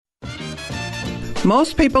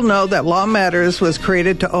Most people know that Law Matters was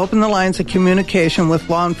created to open the lines of communication with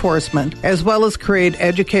law enforcement, as well as create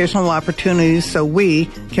educational opportunities so we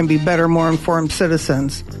can be better, more informed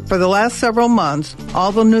citizens. For the last several months,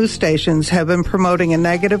 all the news stations have been promoting a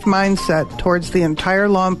negative mindset towards the entire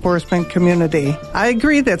law enforcement community. I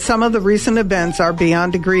agree that some of the recent events are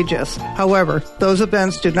beyond egregious. However, those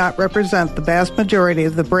events do not represent the vast majority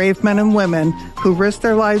of the brave men and women who risk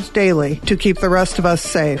their lives daily to keep the rest of us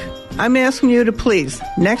safe. I'm asking you to please,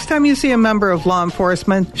 next time you see a member of law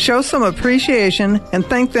enforcement, show some appreciation and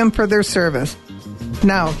thank them for their service.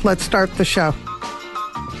 Now, let's start the show.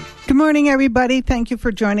 Good morning, everybody. Thank you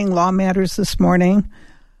for joining Law Matters this morning.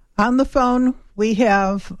 On the phone, we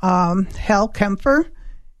have Hal Kempfer,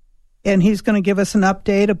 and he's going to give us an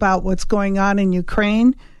update about what's going on in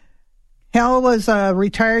Ukraine. Hal was a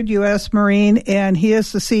retired U.S. Marine, and he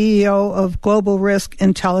is the CEO of Global Risk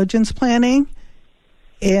Intelligence Planning.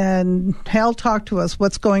 And Hal, talk to us.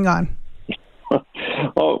 What's going on?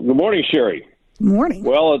 Oh, good morning, Sherry. Good morning.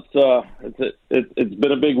 Well, it's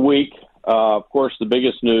been a big week. Of course, the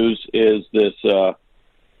biggest news is this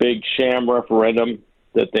big sham referendum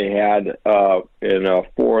that they had in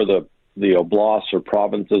four of the oblasts or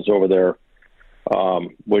provinces over there,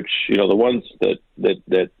 which the ones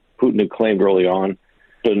that Putin had claimed early on,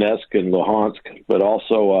 Donetsk and Luhansk, but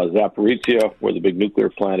also Zaporizhia, where the big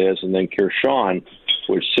nuclear plant is, and then Kherson,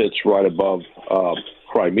 which sits right above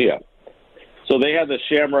Crimea. So they had the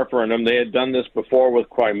sham referendum. They had done this before with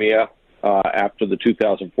Crimea after the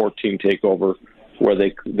 2014 takeover, where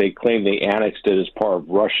they claimed they annexed it as part of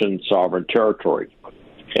Russian sovereign territory.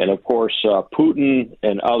 And, of course, Putin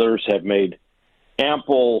and others have made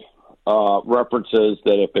ample references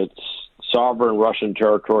that if it's sovereign Russian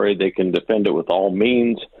territory, they can defend it with all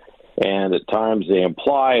means. And at times they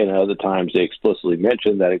imply, and at other times they explicitly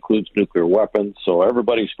mention that includes nuclear weapons. So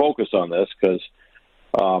everybody's focused on this because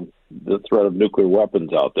the threat of nuclear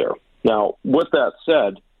weapons out there. Now, with that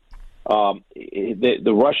said,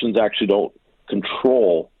 the Russians actually don't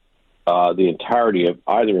control the entirety of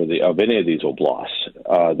either of any of these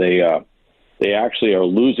oblasts. They actually are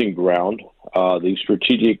losing ground. The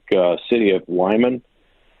strategic city of Lyman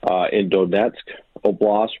in Donetsk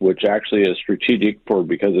Oblast, which actually is strategic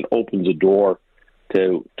because it opens a door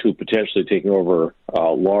to potentially taking over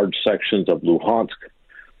large sections of Luhansk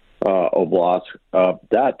Oblast.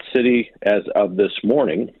 That city, as of this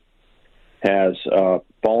morning, has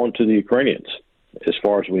fallen to the Ukrainians, as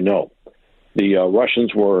far as we know. The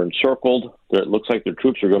Russians were encircled. It looks like their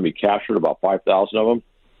troops are going to be captured, about 5,000 of them.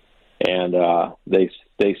 And they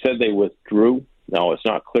said they withdrew. Now, it's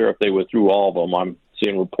not clear if they withdrew all of them. I'm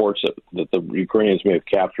seeing reports that the Ukrainians may have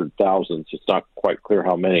captured thousands. It's not quite clear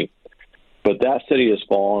how many. But that city has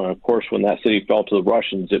fallen. And, of course, when that city fell to the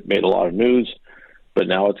Russians, it made a lot of news. But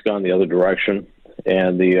now it's gone the other direction.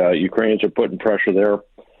 And the Ukrainians are putting pressure there.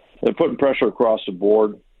 They're putting pressure across the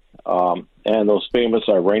board. And those famous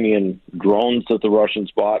Iranian drones that the Russians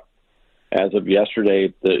bought, as of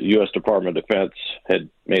yesterday, the U.S. Department of Defense had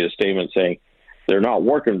made a statement saying they're not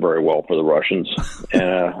working very well for the Russians. And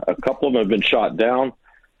a couple of them have been shot down,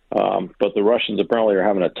 but the Russians apparently are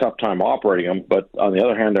having a tough time operating them. But on the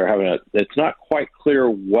other hand, it's not quite clear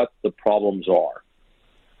what the problems are.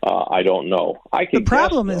 I don't know. The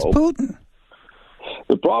problem is Putin.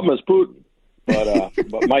 The problem is Putin.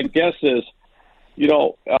 But my guess is,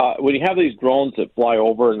 when you have these drones that fly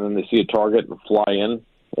over and then they see a target and fly in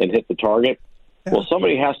and hit the target, well,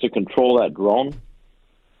 somebody has to control that drone,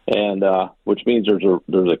 and which means there's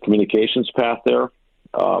a communications path there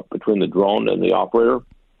between the drone and the operator.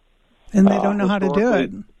 And they don't know how to do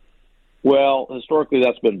it. Well, historically,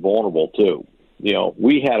 that's been vulnerable, too.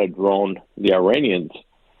 We had a drone. The Iranians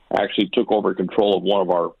actually took over control of one of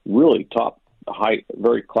our really top, high,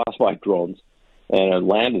 very classified drones, and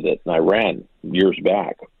landed it in Iran years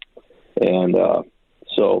back. And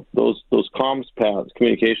so those comms paths,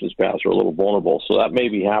 communications paths are a little vulnerable. So that may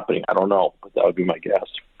be happening. I don't know, but that would be my guess.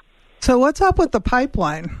 So what's up with the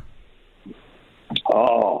pipeline?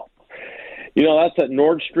 Oh, that's that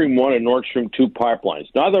Nord Stream 1 and Nord Stream 2 pipelines.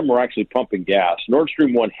 Neither of them are actually pumping gas. Nord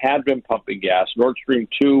Stream 1 had been pumping gas. Nord Stream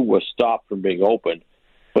 2 was stopped from being opened.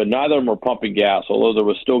 But neither of them were pumping gas, although there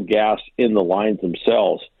was still gas in the lines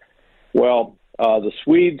themselves. Well, the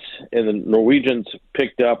Swedes and the Norwegians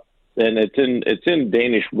picked up, and it's in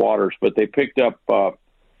Danish waters, but they picked up. First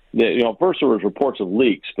there was reports of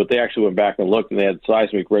leaks, but they actually went back and looked, and they had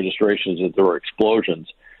seismic registrations that there were explosions.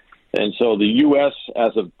 And so the U.S.,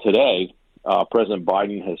 as of today, President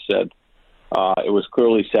Biden has said it was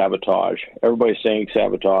clearly sabotage. Everybody's saying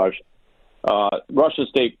sabotage. Russian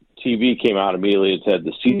state TV came out immediately and said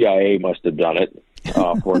the CIA must have done it.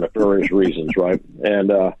 for nefarious reasons, right?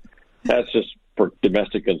 And that's just for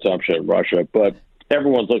domestic consumption in Russia. But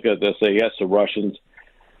everyone's looking at this, say, yes, the Russians,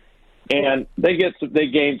 and they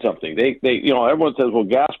gain something. They everyone says, well,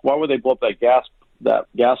 gas. Why would they blow up that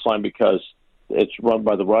gas line? Because it's run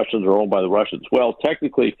by the Russians or owned by the Russians. Well,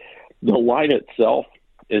 technically, the line itself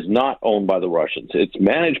is not owned by the Russians. It's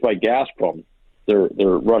managed by Gazprom, their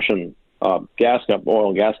Russian oil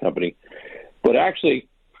and gas company. But actually,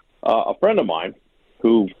 a friend of mine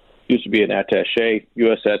who used to be an attaché,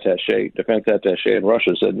 U.S. attaché, defense attaché in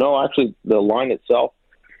Russia, said, no, actually, the line itself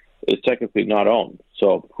is technically not owned.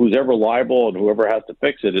 So who's ever liable and whoever has to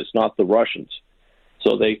fix it, it's not the Russians.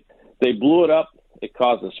 So they blew it up. It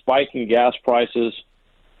caused a spike in gas prices.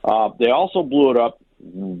 They also blew it up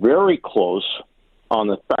very close on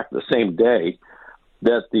the same day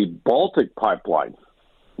that the Baltic pipeline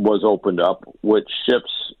was opened up, which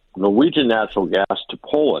ships Norwegian natural gas to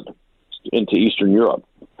Poland into Eastern Europe.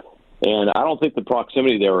 And I don't think the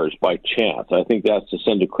proximity there is by chance. I think that's to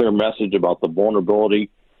send a clear message about the vulnerability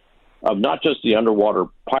of not just the underwater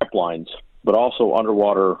pipelines, but also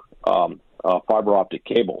underwater fiber optic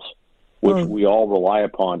cables, which we all rely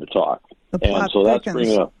upon to talk. And so that's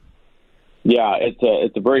bringing up. Yeah,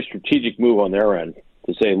 it's a very strategic move on their end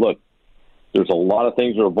to say, look, there's a lot of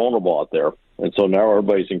things that are vulnerable out there, and so now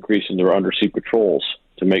everybody's increasing their undersea patrols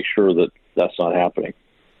to make sure that that's not happening.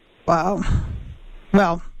 Wow.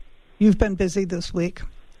 Well, you've been busy this week,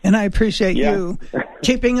 and I appreciate you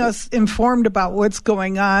keeping us informed about what's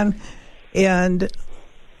going on. And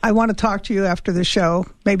I want to talk to you after the show,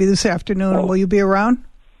 maybe this afternoon. Will you be around?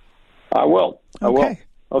 I will. Okay.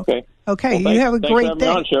 Okay. Okay. Well, you have a great day.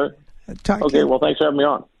 On, Sherry. Okay. Well, thanks for having me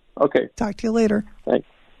on. Okay. Talk to you later. Thanks.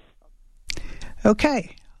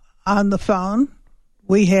 Okay. On the phone,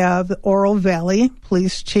 we have the Oro Valley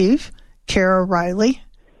Police Chief, Kara Riley.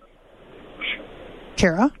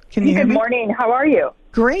 Kara, can you hear me? Good morning. How are you?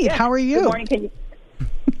 Great. Yes. How are you? Good morning.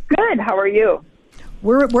 Good. How are you?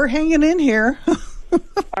 We're hanging in here.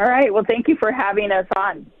 All right. Well, thank you for having us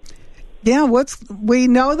on. Yeah. We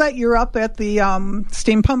know that you're up at the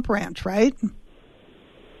Steam Pump Ranch, right?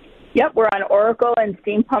 Yep. We're on Oracle and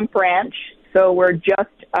Steam Pump Ranch, so we're just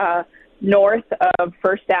north of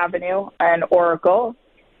First Avenue and Oracle,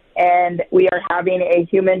 and we are having a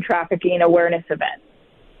human trafficking awareness event.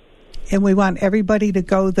 And we want everybody to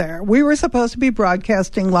go there. We were supposed to be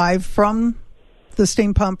broadcasting live from the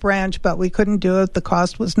Steam Pump Ranch, but we couldn't do it. The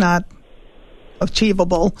cost was not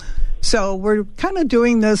achievable. So we're kind of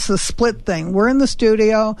doing this a split thing. We're in the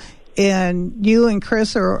studio, and you and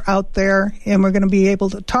Chris are out there, and we're going to be able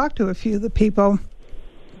to talk to a few of the people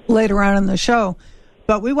later on in the show.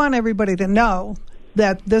 But we want everybody to know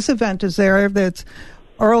that this event is there. That's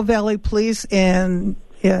Oro Valley Police and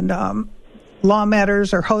Law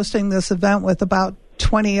Matters are hosting this event with about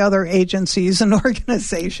 20 other agencies and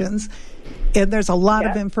organizations. And there's a lot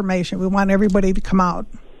of information. We want everybody to come out.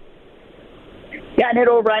 Yeah, and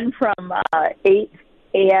it'll run from 8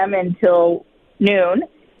 a.m. until noon.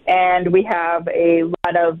 And we have a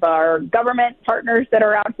lot of our government partners that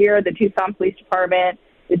are out here, the Tucson Police Department,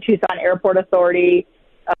 the Tucson Airport Authority,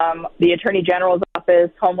 the Attorney General's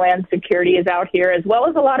Office, Homeland Security is out here, as well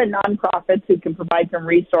as a lot of nonprofits who can provide some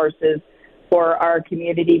resources for our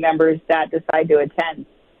community members that decide to attend.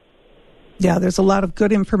 Yeah, there's a lot of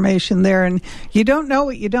good information there, and you don't know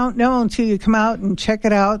what you don't know until you come out and check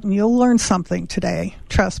it out, and you'll learn something today.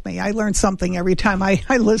 Trust me, I learn something every time I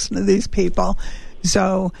listen to these people.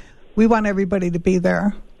 So we want everybody to be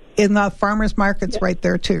there. In the farmers market's right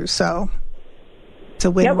there, too, so it's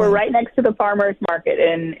a win-win. Yeah, we're right next to the farmers market,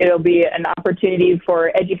 and it'll be an opportunity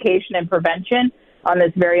for education and prevention on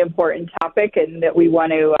this very important topic, and that we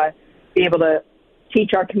want to be able to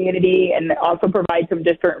teach our community and also provide some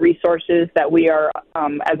different resources that we are,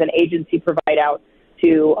 as an agency, provide out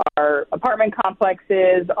to our apartment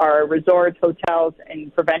complexes, our resorts, hotels,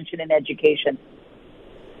 and prevention and education.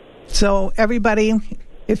 So everybody,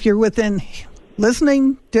 if you're within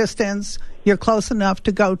listening distance, you're close enough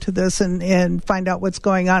to go to this and find out what's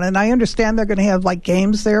going on. And I understand they're going to have like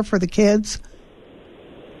games there for the kids.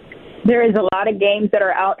 There is a lot of games that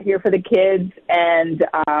are out here for the kids, and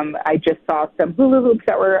I just saw some hula hoops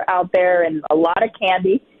that were out there and a lot of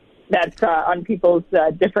candy that's on people's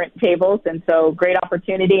different tables, and so great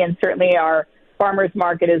opportunity, and certainly our farmers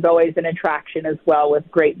market is always an attraction as well with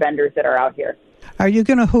great vendors that are out here. Are you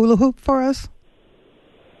going to hula hoop for us?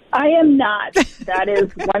 I am not. That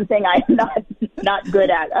is one thing I am not good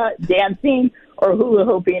at, dancing or hula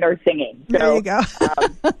hooping or singing. So, there you go.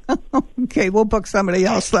 Okay, we'll book somebody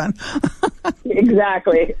else then.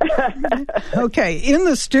 Exactly. Okay, in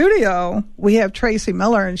the studio, we have Tracy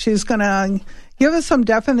Miller, and she's going to give us some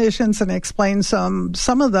definitions and explain some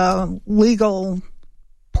of the legal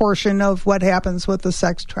portion of what happens with the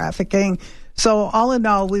sex trafficking. So all in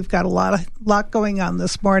all, we've got a lot going on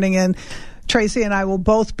this morning, and Tracy and I will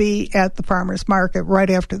both be at the farmers market right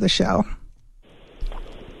after the show.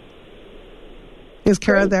 Is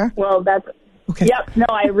Kara there? Well, that's okay. Yep. No,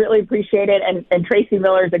 I really appreciate it, and Tracy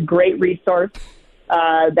Miller is a great resource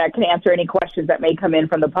that can answer any questions that may come in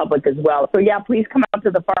from the public as well. So yeah, please come out to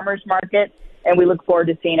the farmers market, and we look forward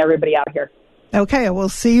to seeing everybody out here. Okay, we'll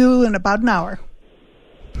see you in about an hour.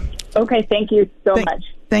 Okay, thank you so much.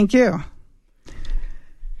 Thank you.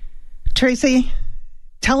 Tracy,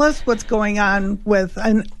 tell us what's going on with,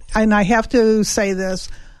 and I have to say this,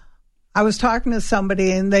 I was talking to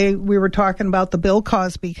somebody and we were talking about the Bill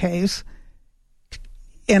Cosby case,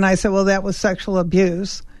 and I said, well, that was sexual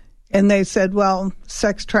abuse. And they said, well,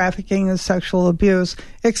 sex trafficking is sexual abuse.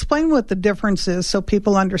 Explain what the difference is so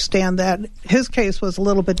people understand that his case was a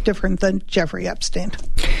little bit different than Jeffrey Epstein.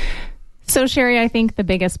 So, Sherry, I think the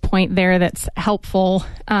biggest point there that's helpful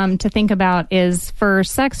to think about is for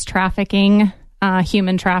sex trafficking,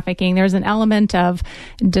 human trafficking, there's an element of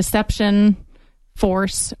deception,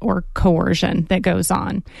 force, or coercion that goes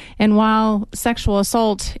on. And while sexual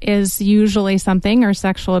assault is usually something, or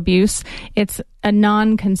sexual abuse, it's a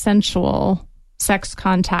non-consensual sex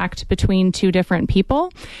contact between two different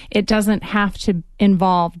people. It doesn't have to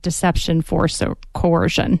involve deception, force, or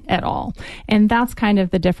coercion at all. And that's kind of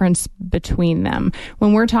the difference between them.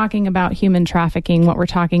 When we're talking about human trafficking, what we're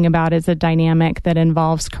talking about is a dynamic that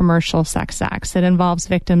involves commercial sex acts. It involves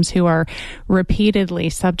victims who are repeatedly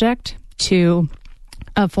subject to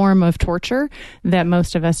a form of torture that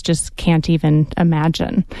most of us just can't even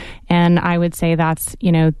imagine. And I would say that's,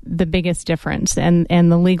 the biggest difference. And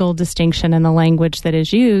the legal distinction in the language that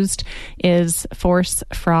is used is force,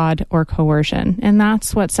 fraud, or coercion. And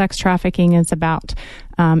that's what sex trafficking is about.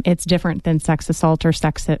 It's different than sex assault or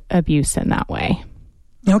sex abuse in that way.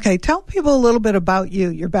 Okay. Tell people a little bit about you,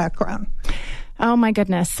 your background. Oh, my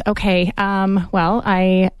goodness. Okay. Well,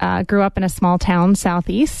 I grew up in a small town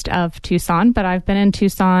southeast of Tucson, but I've been in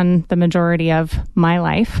Tucson the majority of my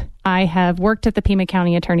life. I have worked at the Pima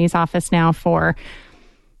County Attorney's Office now for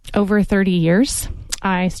over 30 years.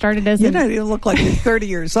 I started as You don't even look like you're 30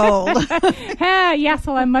 years old. Yes,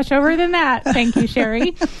 well, I'm much over than that. Thank you,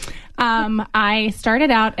 Sherry. I started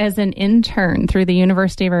out as an intern through the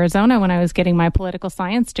University of Arizona when I was getting my political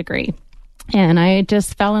science degree. And I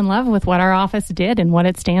just fell in love with what our office did and what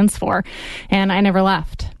it stands for. And I never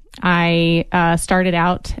left. I started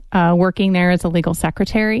out working there as a legal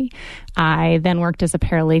secretary. I then worked as a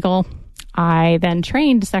paralegal. I then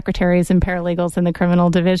trained secretaries and paralegals in the criminal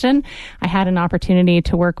division. I had an opportunity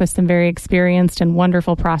to work with some very experienced and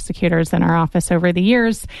wonderful prosecutors in our office over the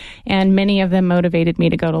years, and many of them motivated me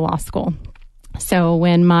to go to law school. So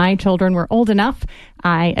when my children were old enough,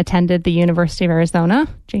 I attended the University of Arizona,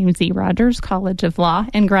 James E. Rogers College of Law,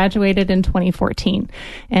 and graduated in 2014.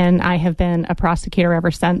 And I have been a prosecutor ever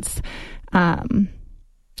since.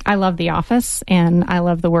 I love the office and I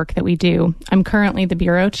love the work that we do. I'm currently the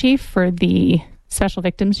bureau chief for the Special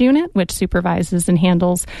Victims Unit, which supervises and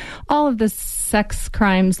handles all of the sex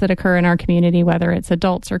crimes that occur in our community, whether it's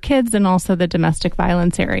adults or kids, and also the domestic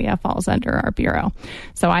violence area falls under our bureau.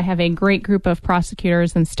 So I have a great group of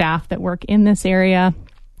prosecutors and staff that work in this area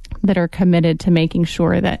that are committed to making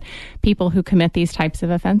sure that people who commit these types of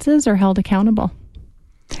offenses are held accountable.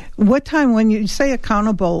 What time, when you say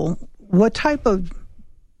accountable, what type of,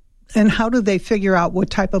 and how do they figure out what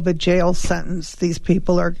type of a jail sentence these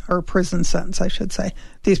people are, or prison sentence, I should say,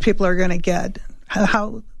 these people are going to get?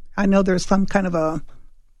 How, I know there's some kind of a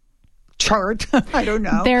chart. I don't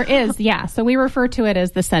know. There is, yeah. So we refer to it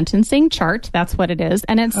as the sentencing chart. That's what it is.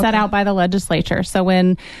 And it's set out by the legislature. So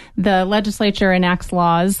when the legislature enacts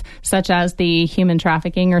laws, such as the human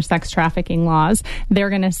trafficking or sex trafficking laws,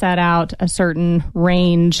 they're going to set out a certain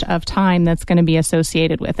range of time that's going to be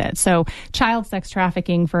associated with it. So child sex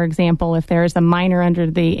trafficking, for example, if there's a minor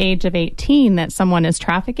under the age of 18 that someone is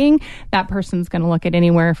trafficking, that person's going to look at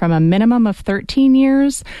anywhere from a minimum of 13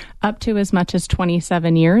 years up to as much as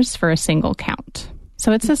 27 years for a single count.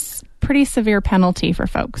 So it's a pretty severe penalty for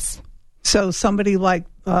folks. So somebody like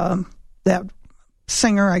that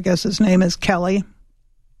singer, I guess his name is Kelly.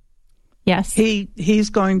 Yes.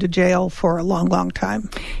 He's going to jail for a long, long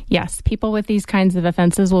time. Yes. People with these kinds of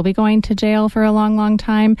offenses will be going to jail for a long, long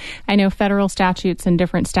time. I know federal statutes and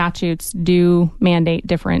different statutes do mandate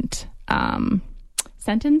different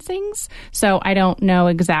sentencings. So I don't know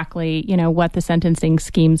exactly, what the sentencing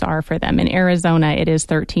schemes are for them. In Arizona, it is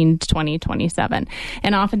 13 to 20, 27.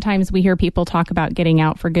 And oftentimes we hear people talk about getting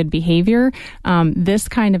out for good behavior. This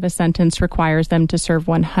kind of a sentence requires them to serve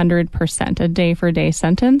 100%, a day-for-day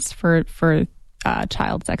sentence for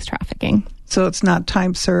child sex trafficking. So it's not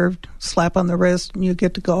time served, slap on the wrist, and you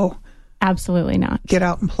get to go. Absolutely not. Get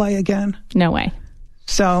out and play again. No way.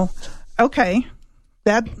 So, okay.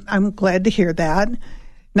 That I'm glad to hear that.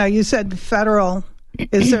 Now, you said federal.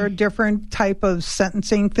 Is there a different type of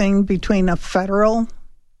sentencing thing between a federal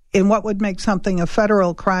and what would make something a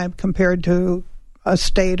federal crime compared to a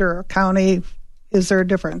state or a county? Is there a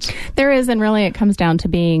difference? There is, and really it comes down to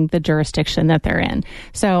being the jurisdiction that they're in.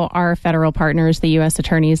 So our federal partners, the U.S.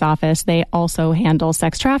 Attorney's Office, they also handle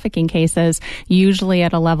sex trafficking cases, usually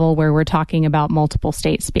at a level where we're talking about multiple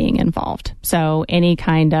states being involved. So any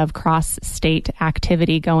kind of cross-state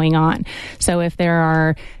activity going on. So if there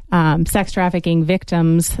are sex trafficking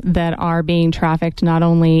victims that are being trafficked not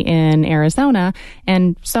only in Arizona,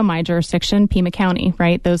 and so my jurisdiction, Pima County,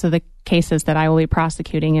 right? Those are the cases that I will be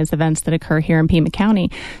prosecuting as events that occur here in Pima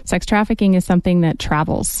County. Sex trafficking is something that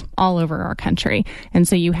travels all over our country. And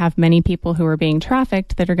so you have many people who are being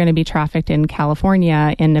trafficked that are going to be trafficked in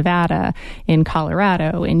California, in Nevada, in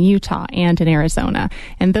Colorado, in Utah, and in Arizona.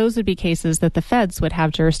 And those would be cases that the feds would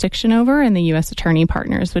have jurisdiction over, and the U.S. attorney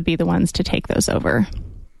partners would be the ones to take those over.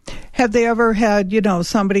 Have they ever had,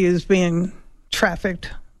 somebody who's being trafficked,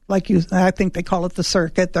 I think they call it the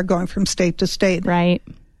circuit, they're going from state to state. Right.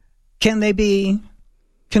 Can they be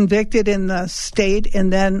convicted in the state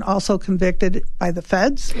and then also convicted by the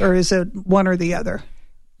feds, or is it one or the other?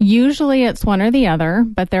 Usually it's one or the other,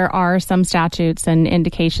 but there are some statutes and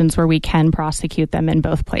indications where we can prosecute them in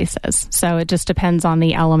both places. So it just depends on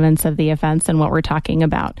the elements of the offense and what we're talking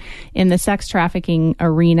about. In the sex trafficking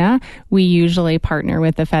arena, we usually partner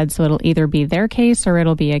with the feds, so it'll either be their case or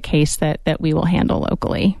it'll be a case that we will handle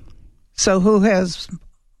locally. So who has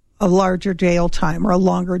a larger jail time or a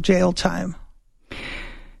longer jail time?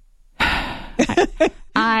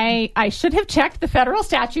 I should have checked the federal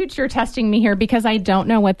statutes. You're testing me here because I don't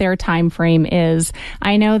know what their time frame is.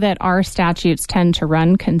 I know that our statutes tend to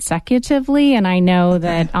run consecutively, and I know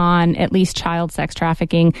that on at least child sex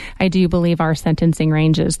trafficking, I do believe our sentencing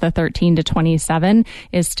ranges, the 13 to 27,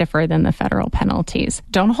 is stiffer than the federal penalties.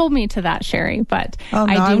 Don't hold me to that, Sherry, but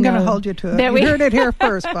I'm going to hold you to it. You heard it here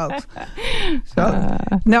first, folks. So,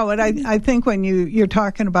 I think when you're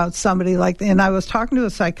talking about somebody and I was talking to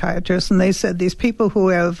a psychiatrist, and they said these people who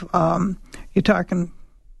have, you're talking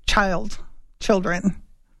children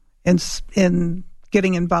in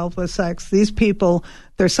getting involved with sex, these people,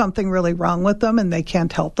 there's something really wrong with them and they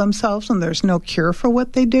can't help themselves and there's no cure for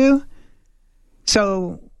what they do.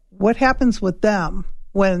 So what happens with them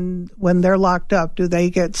when they're locked up? Do they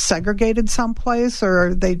get segregated someplace, or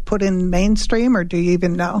are they put in mainstream, or do you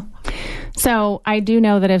even know? So I do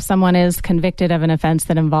know that if someone is convicted of an offense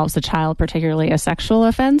that involves a child, particularly a sexual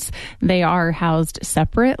offense, they are housed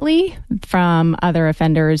separately from other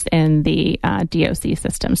offenders in the DOC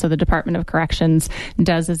system. So the Department of Corrections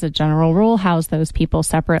does, as a general rule, house those people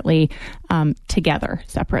separately,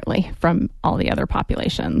 separately from all the other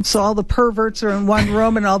populations. So all the perverts are in one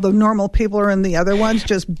room and all the normal people are in the other ones,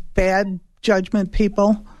 just bad judgment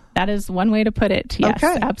people? That is one way to put it. Yes,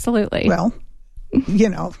 okay. Absolutely. Well,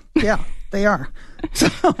 yeah, they are.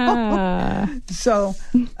 So,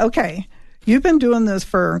 okay. You've been doing this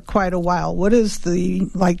for quite a while. What is the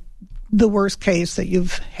worst case that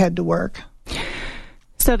you've had to work?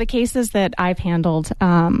 So the cases that I've handled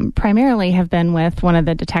primarily have been with one of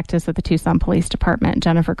the detectives at the Tucson Police Department,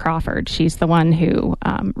 Jennifer Crawford. She's the one who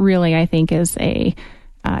really, I think, is a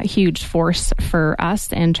huge force for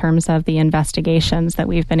us in terms of the investigations that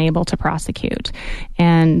we've been able to prosecute.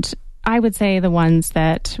 And I would say the ones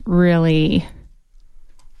that really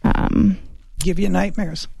give you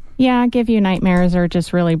nightmares. Yeah, give you nightmares or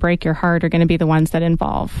just really break your heart are going to be the ones that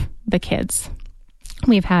involve the kids.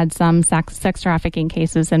 We've had some sex trafficking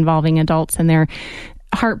cases involving adults, and they're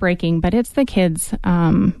heartbreaking, but it's the kids.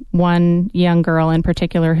 One young girl in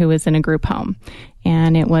particular who was in a group home,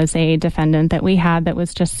 and it was a defendant that we had that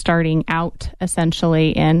was just starting out essentially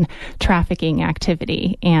in trafficking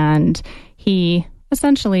activity, and he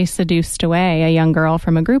essentially seduced away a young girl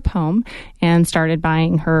from a group home and started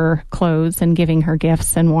buying her clothes and giving her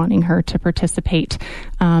gifts and wanting her to participate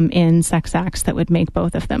in sex acts that would make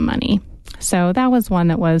both of them money. So that was one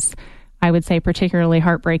that was, I would say, particularly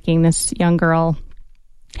heartbreaking. This young girl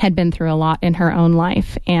had been through a lot in her own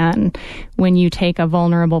life. And when you take a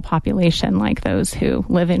vulnerable population like those who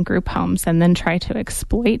live in group homes and then try to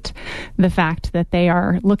exploit the fact that they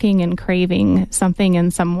are looking and craving something in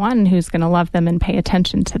someone who's going to love them and pay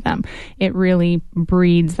attention to them, it really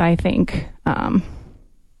breeds, I think, a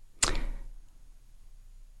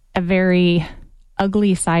very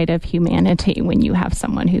ugly side of humanity when you have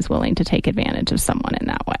someone who's willing to take advantage of someone in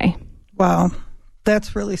that way. Wow.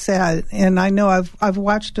 That's really sad. And I know I've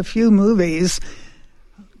watched a few movies,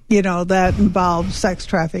 that involve sex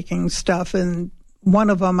trafficking stuff. And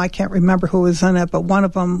one of them, I can't remember who was in it, but one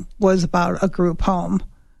of them was about a group home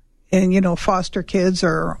and, foster kids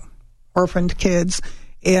or orphaned kids.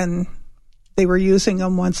 And they were using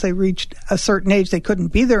them once they reached a certain age. They couldn't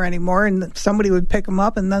be there anymore. And somebody would pick them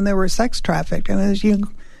up and then they were sex trafficked. And as you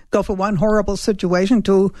go from one horrible situation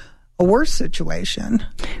to a worse situation.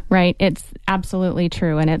 Right. It's absolutely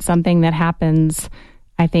true. And it's something that happens,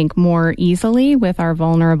 I think, more easily with our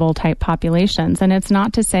vulnerable type populations. And it's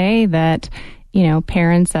not to say that,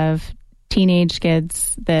 parents of teenage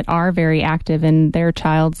kids that are very active in their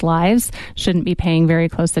child's lives shouldn't be paying very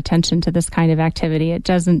close attention to this kind of activity. It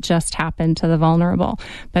doesn't just happen to the vulnerable,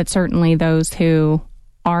 but certainly those who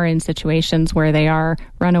are in situations where they are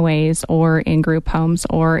runaways or in group homes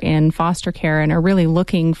or in foster care and are really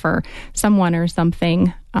looking for someone or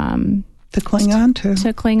something to cling on to.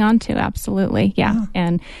 To cling on to, absolutely. Yeah.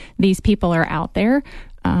 And these people are out there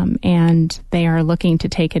and they are looking to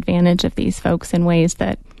take advantage of these folks in ways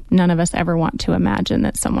that none of us ever want to imagine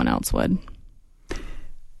that someone else would.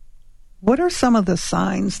 What are some of the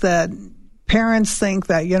signs that parents think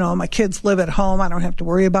that, my kids live at home, I don't have to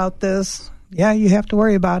worry about this? Yeah, you have to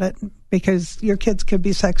worry about it because your kids could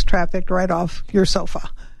be sex trafficked right off your sofa.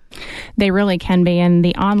 They really can be. And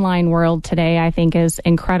the online world today, I think, is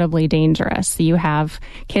incredibly dangerous. You have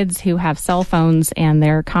kids who have cell phones and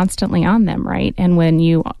they're constantly on them, right? And when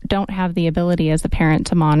you don't have the ability as a parent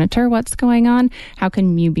to monitor what's going on, how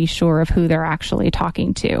can you be sure of who they're actually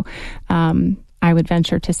talking to? I would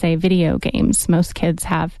venture to say video games. Most kids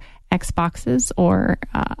have Xboxes or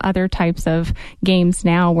other types of games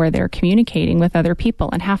now where they're communicating with other people.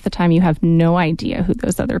 And half the time you have no idea who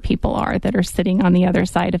those other people are that are sitting on the other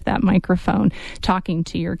side of that microphone talking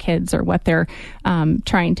to your kids or what they're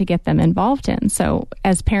trying to get them involved in. So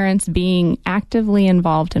as parents, being actively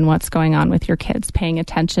involved in what's going on with your kids, paying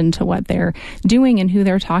attention to what they're doing and who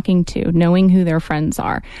they're talking to, knowing who their friends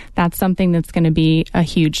are, that's something that's going to be a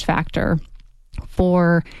huge factor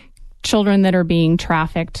for children that are being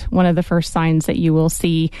trafficked. One of the first signs that you will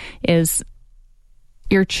see is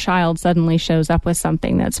your child suddenly shows up with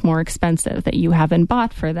something that's more expensive that you haven't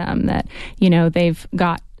bought for them, that, they've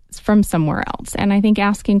got from somewhere else. And I think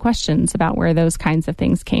asking questions about where those kinds of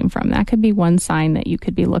things came from, that could be one sign that you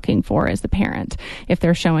could be looking for as a parent. If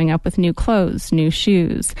they're showing up with new clothes, new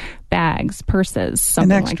shoes, bags, purses, something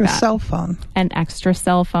like that. An extra cell phone. An extra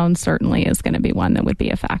cell phone certainly is going to be one that would be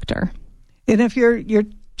a factor. And if your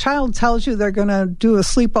child tells you they're going to do a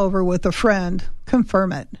sleepover with a friend,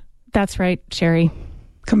 confirm it. That's right, Sherry.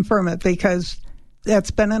 Confirm it, because that's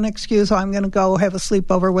been an excuse. I'm going to go have a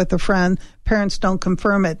sleepover with a friend. Parents don't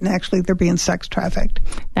confirm it, and actually they're being sex trafficked.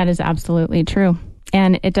 That is absolutely true.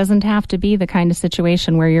 And it doesn't have to be the kind of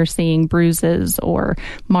situation where you're seeing bruises or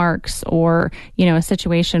marks or, a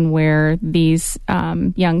situation where these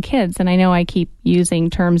young kids, and I know I keep using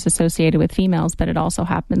terms associated with females, but it also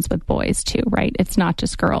happens with boys too, right? It's not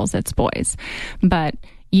just girls, it's boys. But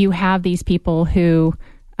you have these people who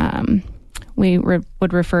we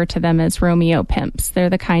would refer to them as Romeo pimps. They're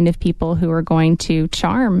the kind of people who are going to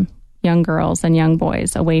charm young girls and young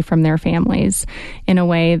boys away from their families in a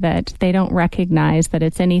way that they don't recognize that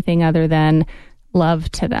it's anything other than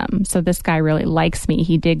love to them. So this guy really likes me.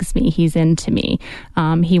 He digs me. He's into me.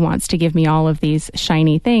 He wants to give me all of these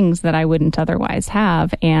shiny things that I wouldn't otherwise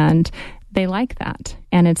have. And they like that.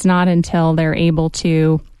 And it's not until they're able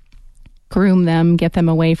to groom them, get them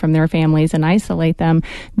away from their families and isolate them,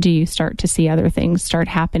 do you start to see other things start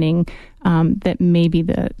happening that maybe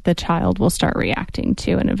the child will start reacting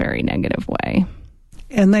to in a very negative way.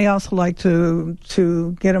 And they also like to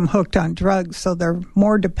get them hooked on drugs, so they're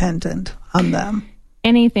more dependent on them.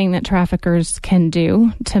 Anything that traffickers can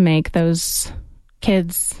do to make those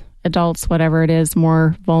kids, adults, whatever it is,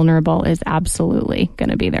 more vulnerable is absolutely going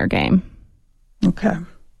to be their game. Okay.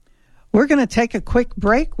 We're going to take a quick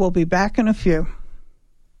break. We'll be back in a few.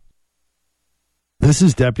 This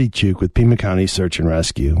is Deputy Chuk with Pima County Search and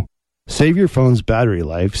Rescue. Save your phone's battery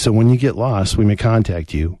life so when you get lost, we may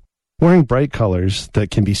contact you. Wearing bright colors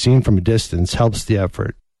that can be seen from a distance helps the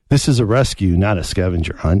effort. This is a rescue, not a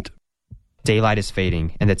scavenger hunt. Daylight is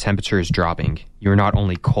fading and the temperature is dropping. You're not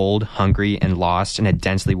only cold, hungry, and lost in a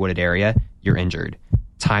densely wooded area, you're injured.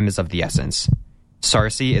 Time is of the essence.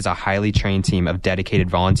 SARCI is a highly trained team of dedicated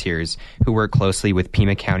volunteers who work closely with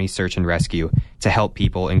Pima County Search and Rescue to help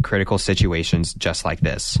people in critical situations just like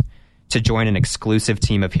this. To join an exclusive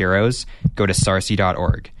team of heroes, go to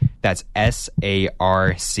sarci.org. That's SARCI.org.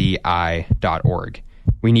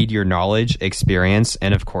 We need your knowledge, experience,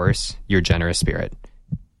 and of course, your generous spirit.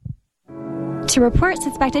 To report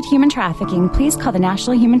suspected human trafficking, please call the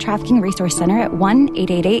National Human Trafficking Resource Center at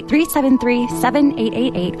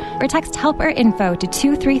 1-888-373-7888 or text help or info to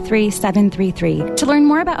 233-733. To learn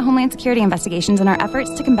more about Homeland Security investigations and our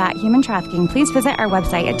efforts to combat human trafficking, please visit our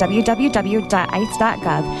website at www.ice.gov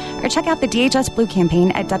or check out the DHS Blue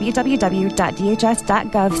Campaign at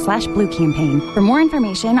www.dhs.gov/Blue-Campaign. For more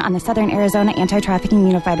information on the Southern Arizona Anti-Trafficking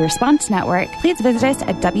Unified Response Network, please visit us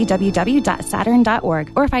at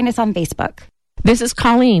www.saturn.org or find us on Facebook. This is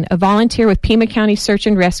Colleen, a volunteer with Pima County Search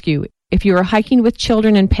and Rescue. If you are hiking with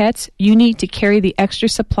children and pets, you need to carry the extra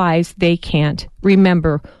supplies they can't.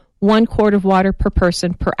 Remember, 1 quart of water per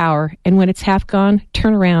person per hour, and when it's half gone,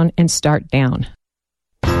 turn around and start down.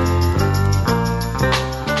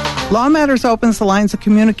 Law Matters opens the lines of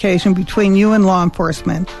communication between you and law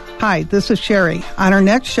enforcement. Hi, this is Sherry. On our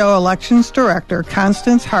next show, Elections Director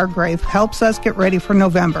Constance Hargrave helps us get ready for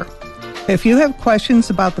November. If you have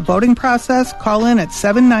questions about the voting process, call in at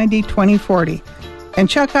 790-2040. And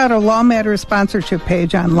check out our Law Matters sponsorship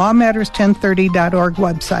page on lawmatters1030.org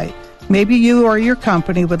website. Maybe you or your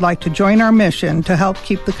company would like to join our mission to help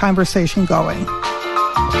keep the conversation going.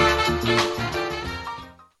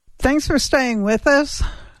 Thanks for staying with us.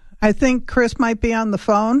 I think Chris might be on the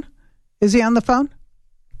phone. Is he on the phone?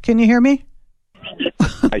 Can you hear me?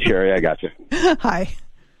 Hi, Sherry. I got you. Hi.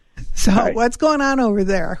 So Hi. What's going on over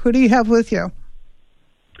there? Who do you have with you?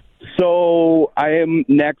 So I am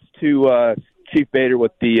next to Chief Bader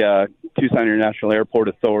with the Tucson International Airport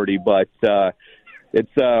Authority, but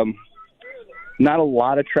it's not a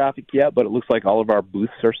lot of traffic yet, but it looks like all of our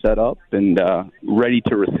booths are set up and ready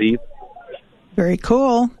to receive. Very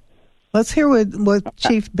cool. Let's hear what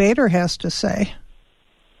Chief Bader has to say.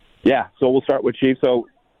 Yeah, so we'll start with Chief. So,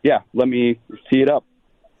 yeah, let me tee it up.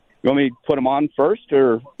 You want me to put him on first,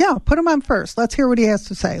 or? Yeah, put him on first. Let's hear what he has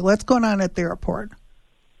to say. What's going on at the airport?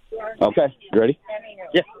 Okay, you ready?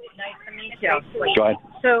 Yeah. Nice to meet you. Go ahead.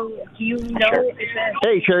 So, do you know... Sure.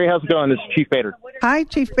 Hey, Sherry, how's it going? This is Chief Bader. Hi,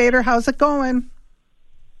 Chief Bader. How's it going?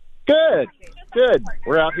 Good.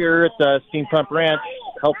 We're out here at Steam Pump Ranch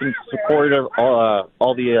helping support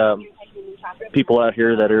all the people out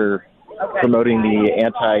here that are promoting the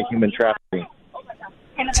anti-human trafficking.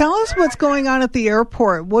 Tell us what's going on at the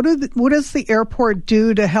airport. What does the airport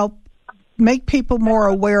do to help make people more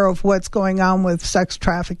aware of what's going on with sex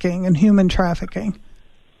trafficking and human trafficking?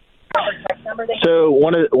 So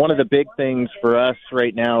one of the big things for us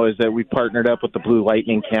right now is that we partnered up with the Blue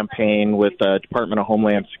Lightning campaign with the Department of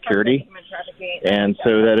Homeland Security, and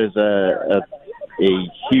so that is a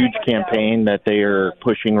huge campaign that they are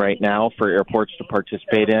pushing right now for airports to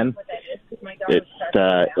participate in. It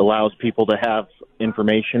allows people to have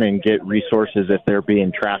information and get resources if they're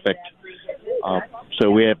being trafficked.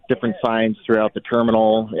 So we have different signs throughout the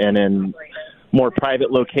terminal and in more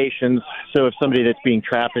private locations. So if somebody that's being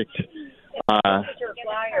trafficked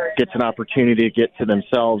gets an opportunity to get to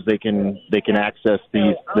themselves, they can access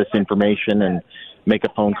this information and make a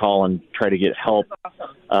phone call and try to get help.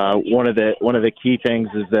 One of the key things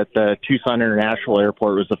is that the Tucson International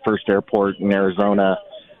Airport was the first airport in Arizona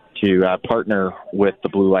to partner with the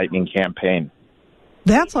Blue Lightning campaign.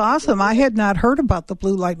 That's awesome. I had not heard about the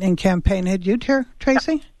Blue Lightning campaign. Had you,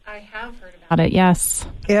 Tracy? I have heard about it, yes.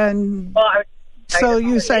 And so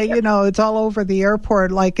you say, it's all over the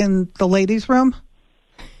airport, like in the ladies' room?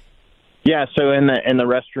 Yeah, so in the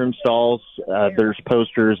restroom stalls, there's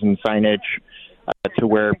posters and signage to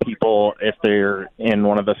where people, if they're in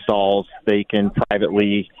one of the stalls, they can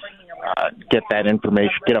privately get that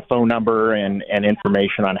information, get a phone number and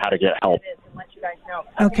information on how to get help.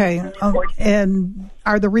 Okay. And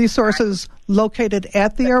are the resources located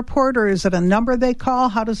at the airport, or is it a number they call?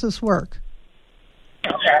 How does this work?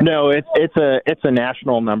 No, it's a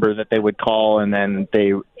national number that they would call, and then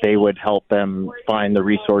they would help them find the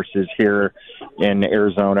resources here in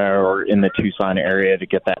Arizona or in the Tucson area to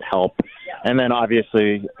get that help. And then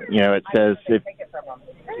obviously, it says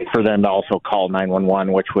for them to also call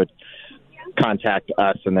 911, which would contact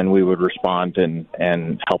us, and then we would respond and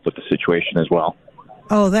help with the situation as well.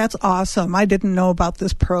 Oh, that's awesome. I didn't know about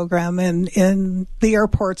this program, and the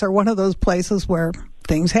airports are one of those places where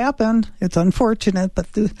things happen. It's unfortunate, but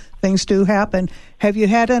things do happen. Have you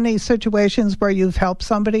had any situations where you've helped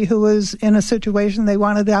somebody who was in a situation they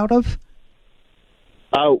wanted out of?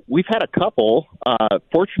 We've had a couple.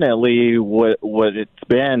 Fortunately, what it's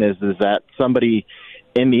been is that somebody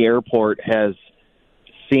in the airport has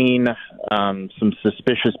seen some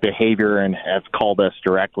suspicious behavior and have called us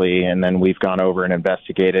directly, and then we've gone over and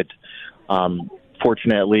investigated.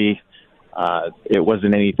 Fortunately, it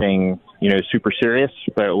wasn't anything super serious,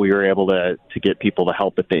 but we were able to get people the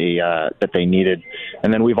help that they needed.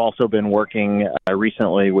 And then we've also been working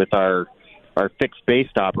recently with our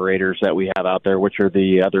fixed-based operators that we have out there, which are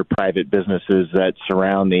the other private businesses that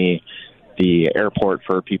surround the airport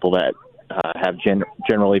for people that have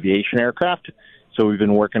general aviation aircraft. So we've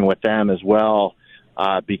been working with them as well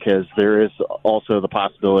because there is also the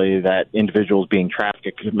possibility that individuals being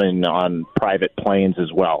trafficked on private planes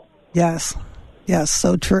as well. Yes,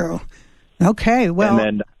 so true. Okay, well,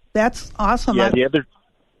 then, that's awesome. Yeah,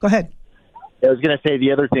 go ahead. I was going to say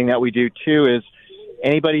the other thing that we do, too, is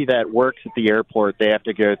anybody that works at the airport, they have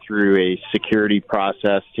to go through a security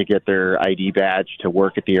process to get their ID badge to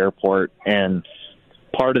work at the airport. And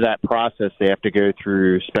part of that process, they have to go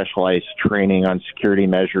through specialized training on security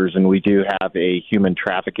measures, and we do have a human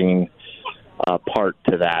trafficking part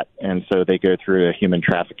to that. And so they go through a human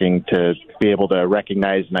trafficking to be able to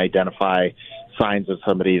recognize and identify signs of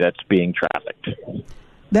somebody that's being trafficked.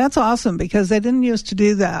 That's awesome, because they didn't used to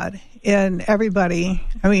do that. And everybody,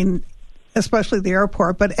 I mean, especially the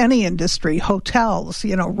airport, but any industry, hotels,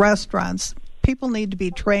 restaurants, people need to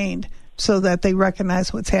be trained so that they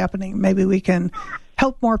recognize what's happening. Maybe we can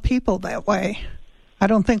help more people that way. I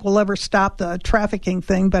don't think we'll ever stop the trafficking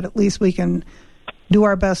thing, but at least we can do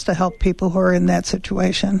our best to help people who are in that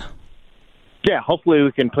situation. Yeah, hopefully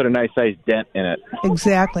we can put a nice sized dent in it.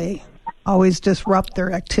 Exactly. Always disrupt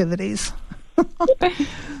their activities.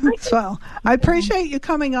 So I appreciate you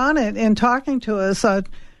coming on and talking to us.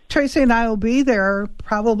 Tracy and I will be there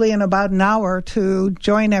probably in about an hour to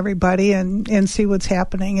join everybody and see what's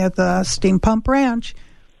happening at the Steam Pump Ranch.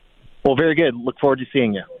 Well, very good. Look forward to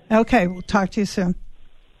seeing you. Okay, we'll talk to you soon.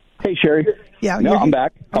 Hey, Sherry. Yeah, I'm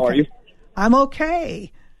back. How are you? I'm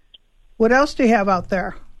okay. What else do you have out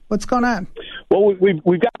there? What's going on? Well,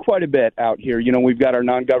 we've got quite a bit out here. We've got our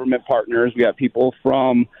non-government partners. We got people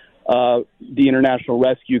from the International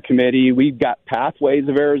Rescue Committee. We've got Pathways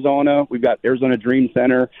of Arizona. We've got Arizona Dream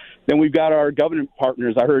Center. Then we've got our government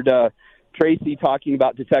partners. I heard Tracy talking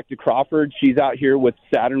about Detective Crawford. She's out here with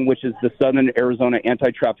Saturn, which is the Southern Arizona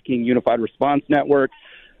Anti-Trafficking Unified Response Network.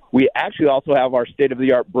 We actually also have our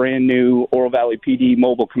state-of-the-art brand-new Oro Valley PD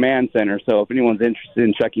Mobile Command Center. So if anyone's interested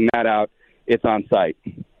in checking that out, it's on site.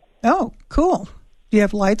 Oh, cool. Do you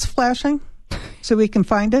have lights flashing so we can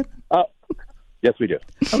find it? Yes, we do.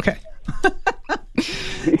 Okay.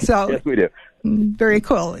 So yes, we do. Very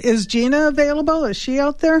cool. Is Gina available? Is she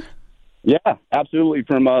out there? Yeah, absolutely.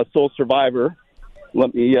 From Soul Survivor.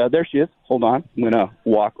 Let me. There she is. Hold on. I'm going to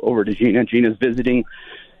walk over to Gina. Gina's visiting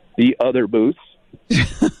the other booth.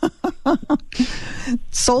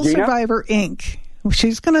 Soul Gina? Survivor Inc.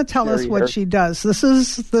 She's going to tell us what she does. This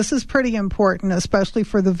is pretty important, especially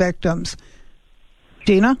for the victims.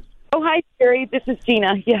 Gina? Oh, hi, Sherry. This is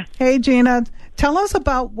Gina. Yes. Hey, Gina. Tell us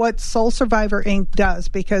about what Soul Survivor Inc. does,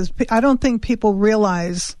 because I don't think people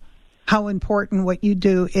realize how important what you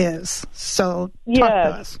do is. So talk to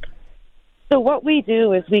us. So what we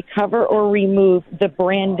do is we cover or remove the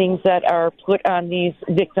brandings that are put on these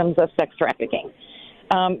victims of sex trafficking.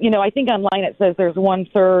 I think online it says there's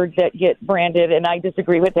 1/3 that get branded, and I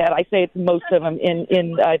disagree with that. I say it's most of them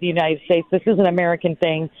in the United States. This is an American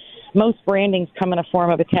thing. Most brandings come in a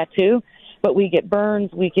form of a tattoo, but we get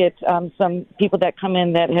burns. We get some people that come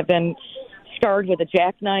in that have been scarred with a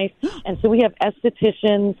jackknife. And so we have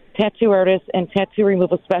estheticians, tattoo artists, and tattoo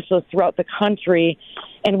removal specialists throughout the country,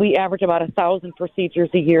 and we average about 1,000 procedures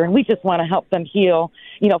a year, and we just want to help them heal,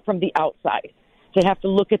 from the outside. To have to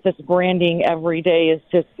look at this branding every day is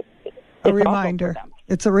just a reminder.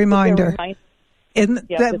 It's a reminder. And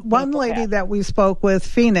that one lady that we spoke with,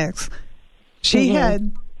 Phoenix,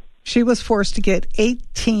 she was forced to get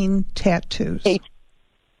 18 tattoos.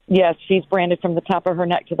 Yes, she's branded from the top of her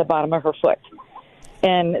neck to the bottom of her foot.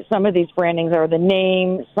 And some of these brandings are the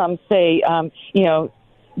name. Some say,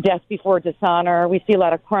 death before dishonor. We see a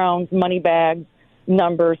lot of crowns, money bags,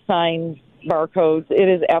 numbers, signs, barcodes. It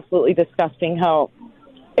is absolutely disgusting how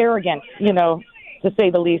arrogant, to say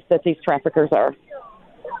the least, that these traffickers are.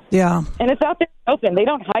 Yeah. And it's out there open. They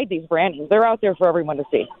don't hide these brandings. They're out there for everyone to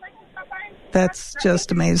see. That's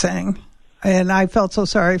just amazing. And I felt so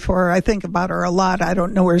sorry for her. I think about her a lot. I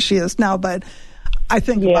don't know where she is now, but I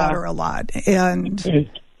think about her a lot. And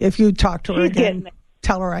if you talk to her again,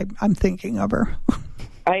 tell her I'm thinking of her.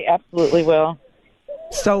 I absolutely will.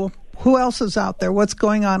 So who else is out there? What's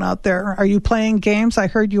going on out there? Are you playing games? I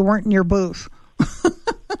heard you weren't in your booth.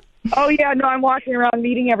 Oh, yeah, no, I'm walking around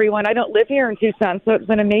meeting everyone. I don't live here in Tucson, so it's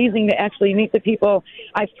been amazing to actually meet the people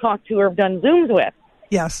I've talked to or have done Zooms with.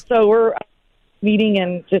 Yes. So we're meeting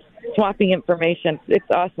and just swapping information. It's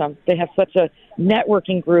awesome. They have such a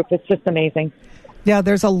networking group. It's just amazing. Yeah,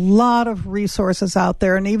 there's a lot of resources out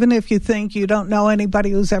there. And even if you think you don't know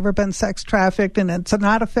anybody who's ever been sex trafficked and it's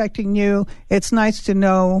not affecting you, it's nice to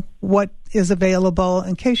know what is available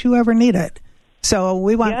in case you ever need it. So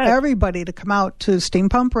we want everybody to come out to Steam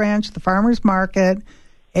Pump Ranch, the farmers market,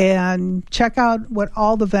 and check out what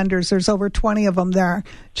all the vendors, there's over 20 of them there,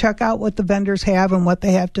 check out what the vendors have and what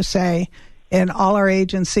they have to say. And all our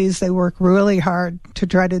agencies, they work really hard to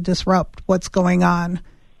try to disrupt what's going on.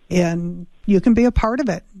 And you can be a part of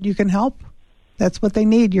it. You can help. That's what they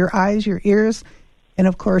need, your eyes, your ears, and,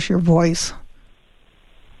 of course, your voice.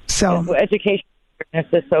 So education is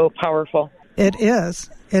so powerful. It is.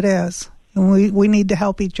 It is. And we need to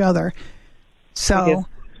help each other. So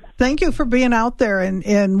thank you for being out there.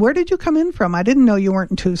 And where did you come in from? I didn't know you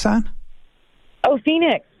weren't in Tucson. Oh,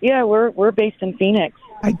 Phoenix. Yeah, we're based in Phoenix.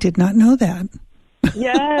 I did not know that.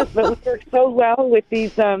 Yes, but we work so well with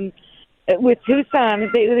these, with Tucson.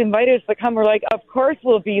 They invited us to come. We're like, of course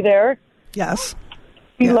we'll be there. Yes.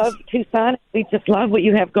 We love Tucson. We just love what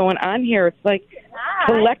you have going on here. It's like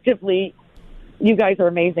collectively, you guys are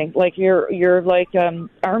amazing. Like you're like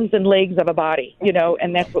arms and legs of a body,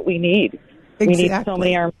 and that's what we need. Exactly. We need so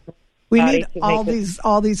many arms. We need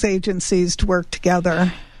all these agencies to work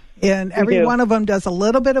together, and every one of them does a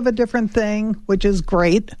little bit of a different thing, which is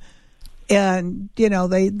great. And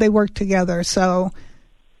they work together. So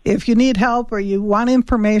if you need help or you want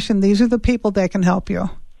information, these are the people that can help you.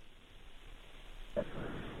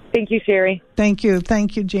 Thank you, Sherry. Thank you,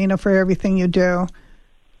 Gina, for everything you do.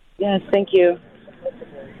 Yes, thank you.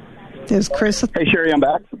 Is Chris? Hey, Sherry, I'm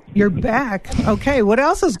back. You're back. Okay, what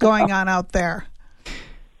else is going on out there?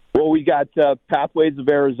 Well, we got Pathways of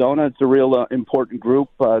Arizona. It's a real important group.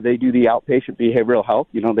 They do the outpatient behavioral health.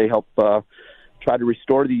 They help try to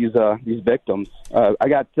restore these victims. I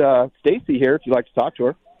got Stacy here, if you'd like to talk to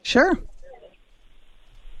her. Sure.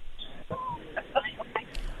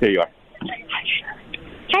 Here you are.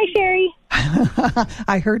 Hi, Sherry.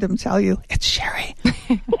 I heard him tell you, it's Sherry.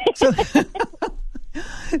 So,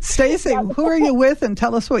 Stacy, who are you with, and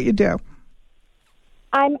tell us what you do?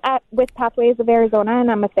 I'm with Pathways of Arizona, and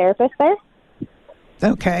I'm a therapist there.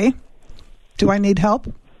 Okay. Do I need help?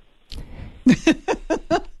 This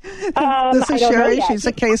is Sherry. She's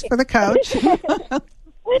a case for the coach.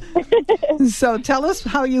 So tell us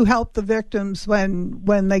how you help the victims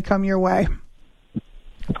when they come your way.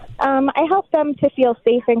 I help them to feel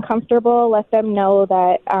safe and comfortable, let them know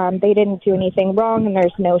that they didn't do anything wrong and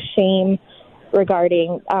there's no shame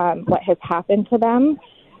regarding what has happened to them,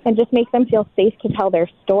 and just make them feel safe to tell their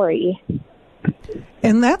story.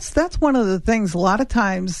 And that's one of the things. A lot of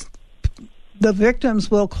times the victims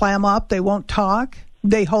will clam up. They won't talk.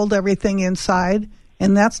 They hold everything inside,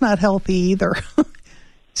 and that's not healthy either.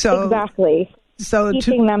 Exactly. So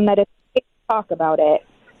teaching them that it's safe to talk about it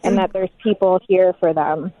and that there's people here for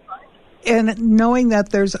them. And knowing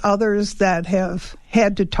that there's others that have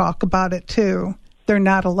had to talk about it too. They're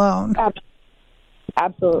not alone.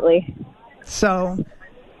 Absolutely. So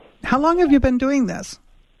how long have you been doing this?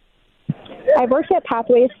 I've worked at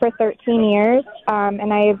Pathways for 13 years,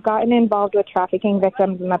 and I've gotten involved with trafficking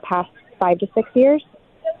victims in the past 5 to 6 years.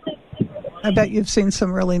 I bet you've seen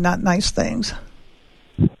some really not nice things.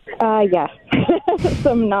 Yes.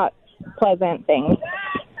 Some not pleasant things.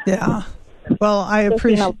 Yeah. Well, I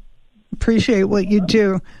appreciate what you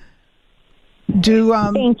do.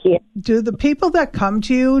 Thank you. Do the people that come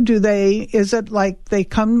to you, is it like they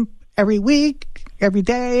come every week, every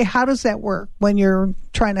day? How does that work when you're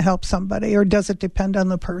trying to help somebody, or does it depend on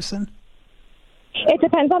the person? It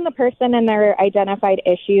depends on the person and their identified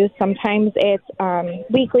issues. Sometimes it's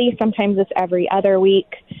weekly, sometimes it's every other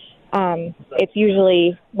week. It's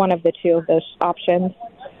usually one of the two of those options.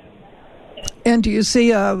 And do you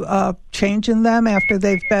see a change in them after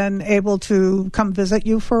they've been able to come visit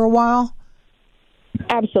you for a while?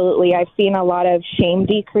 Absolutely. I've seen a lot of shame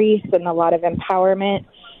decrease and a lot of empowerment.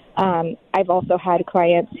 I've also had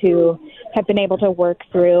clients who have been able to work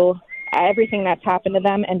through everything that's happened to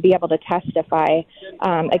them and be able to testify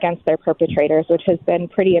against their perpetrators, which has been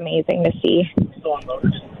pretty amazing to see.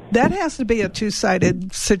 That has to be a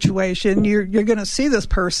two-sided situation. You're going to see this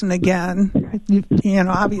person again.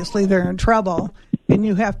 Obviously they're in trouble, and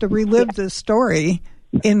you have to relive this story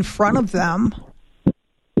in front of them.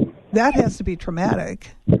 That has to be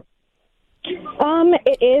traumatic.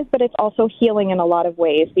 It is, but it's also healing in a lot of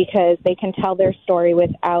ways because they can tell their story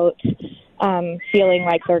without feeling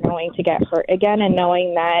like they're going to get hurt again, and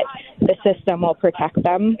knowing that the system will protect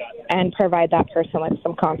them and provide that person with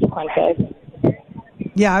some consequences.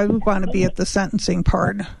 Yeah, I would want to be at the sentencing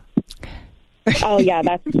part. Oh, yeah,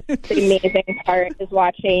 that's the amazing part, is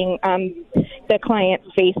watching the client's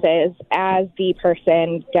faces as the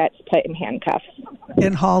person gets put in handcuffs.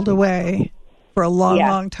 And hauled away for a long,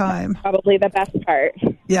 long time. Probably the best part.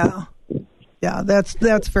 Yeah. Yeah,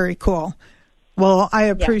 that's very cool. Well, I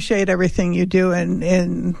appreciate everything you do, and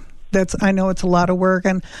I know it's a lot of work,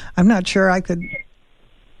 and I'm not sure I could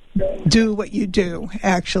do what you do,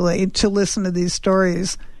 actually, to listen to these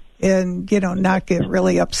stories and, not get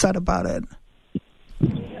really upset about it.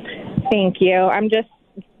 Thank you. I'm just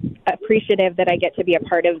appreciative that I get to be a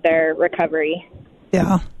part of their recovery.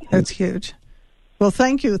 Yeah, that's huge. Well,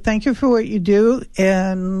 thank you. Thank you for what you do,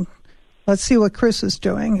 and let's see what Chris is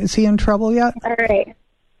doing. Is he in trouble yet? All right.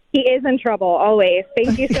 He is in trouble, always.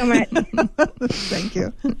 Thank you so much. Thank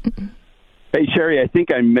you. Hey, Sherry, I think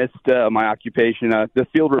I missed my occupation. The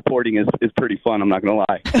field reporting is pretty fun, I'm not going to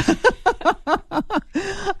lie.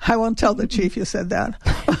 I won't tell the chief you said that.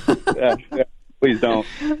 Yeah, please don't.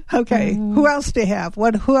 Okay, who else do you have?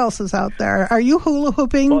 Who else is out there? Are you hula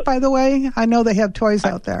hooping, by the way? I know they have toys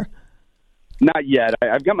out there. Not yet.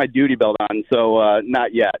 I've got my duty belt on, so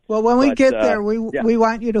not yet. Well, when we get there, we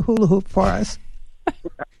want you to hula hoop for us.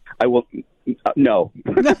 I will. No.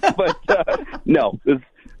 But no,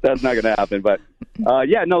 that's not going to happen. But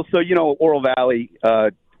no. So Oro Valley,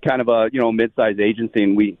 kind of a mid-sized agency,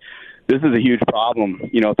 and this is a huge problem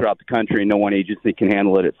throughout the country, and no one agency can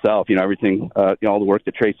handle it itself. Everything, all the work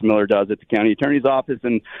that Tracy Miller does at the county attorney's office,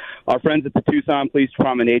 and our friends at the Tucson Police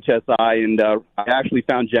Department, HSI, and I actually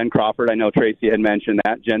found Jen Crawford. I know Tracy had mentioned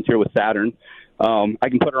that. Jen's here with Saturn. I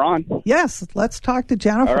can put her on. Yes, let's talk to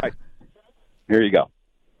Jennifer. All right. Here you go.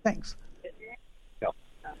 Thanks. Yes,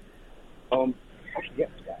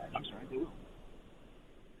 I'm sorry. They will.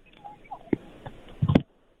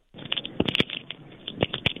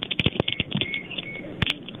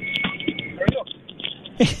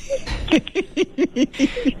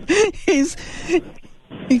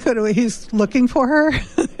 He's looking for her.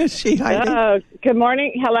 Is she hiding? Oh, good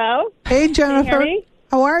morning. Hello. Hey, Jennifer. Can you hear me?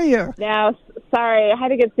 How are you? No, sorry. I had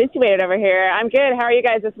to get situated over here. I'm good. How are you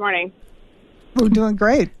guys this morning? We're doing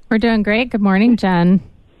great. We're doing great. Good morning, Jen.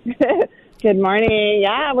 Good morning.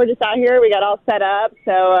 Yeah, we're just out here. We got all set up,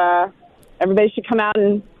 so everybody should come out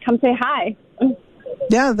and come say hi.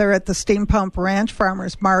 Yeah, they're at the Steam Pump Ranch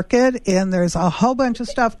Farmers Market, and there's a whole bunch of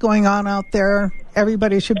stuff going on out there.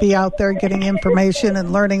 Everybody should be out there getting information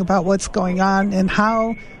and learning about what's going on and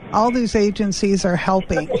how all these agencies are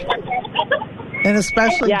helping. And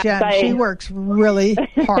especially Jen, she works really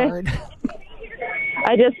hard.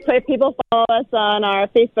 I just put people follow us on our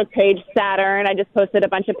Facebook page, Saturn. I just posted a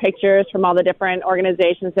bunch of pictures from all the different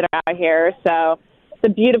organizations that are out here. So it's a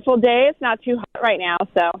beautiful day. It's not too hot right now.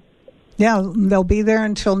 So yeah, they'll be there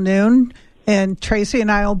until noon. And Tracy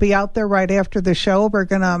and I will be out there right after the show. We're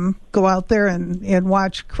going to go out there and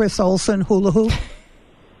watch Chris Olson hula hoop.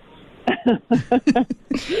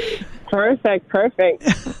 Perfect.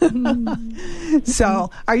 So,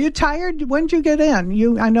 are you tired? When did you get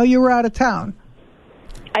in? I know you were out of town.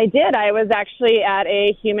 I did. I was actually at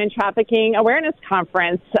a human trafficking awareness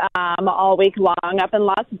conference all week long up in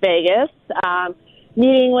Las Vegas,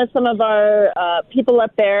 meeting with some of our people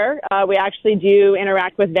up there. We actually do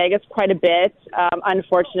interact with Vegas quite a bit,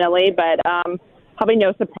 unfortunately, but probably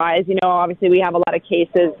no surprise. Obviously we have a lot of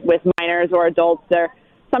cases with minors or adults there.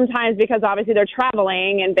 Sometimes because obviously they're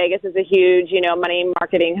traveling, and Vegas is a huge, money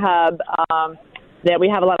marketing hub, that we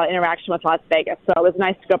have a lot of interaction with Las Vegas. So it was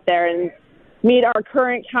nice to go up there and meet our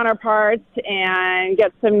current counterparts and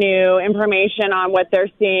get some new information on what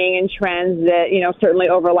they're seeing and trends that, certainly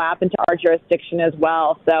overlap into our jurisdiction as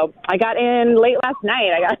well. So I got in late last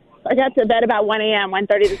night. I got to bed about 1 a.m.,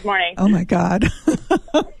 1:30 this morning. Oh, my God.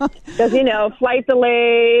 Because, flight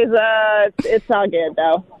delays, it's all good,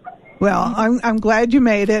 though. Well, I'm glad you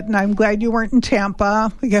made it, and I'm glad you weren't in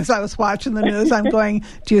Tampa, because I was watching the news. I'm going,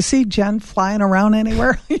 do you see Jen flying around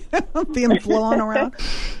anywhere? Being blown around?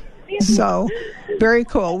 So, very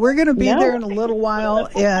cool. We're going to be there in a little while,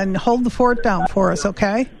 and hold the fort down for us,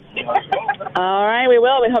 okay? All right, we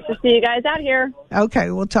will. We hope to see you guys out here. Okay,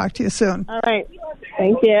 we'll talk to you soon. All right.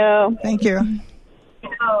 Thank you. Thank you.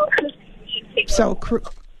 So,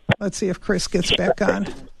 let's see if Chris gets back on.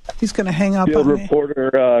 He's going to hang up Field on me.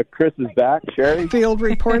 reporter Chris is back. Sherry? Field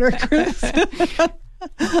reporter Chris.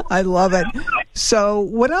 I love it. So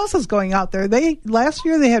what else is going out there? Last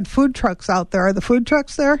year they had food trucks out there. Are the food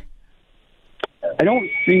trucks there? I don't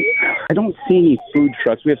see any food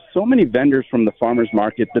trucks. We have so many vendors from the farmers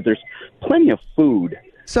market that there's plenty of food.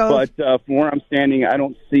 But from where I'm standing, I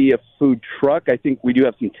don't see a food truck. I think we do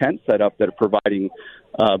have some tents set up that are providing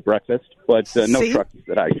breakfast, but no trucks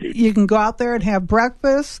that I see. You can go out there and have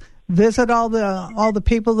breakfast, visit all the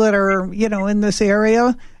people that are, in this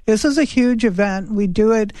area. This is a huge event. We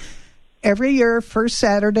do it every year, first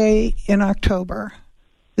Saturday in October.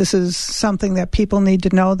 This is something that people need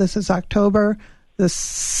to know. This is October, the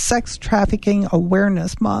Sex Trafficking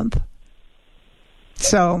Awareness Month.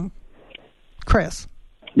 So, Chris.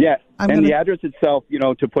 Yeah, the address itself,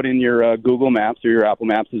 to put in your Google Maps or your Apple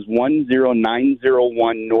Maps is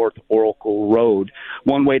 10901 North Oracle Road.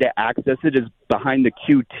 One way to access it is behind the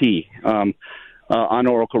QT on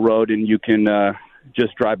Oracle Road, and you can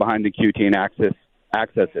just drive behind the QT and access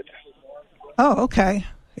it. Oh, okay.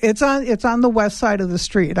 It's on the west side of the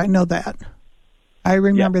street. I know that. I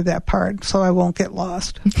remember that part, so I won't get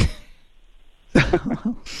lost.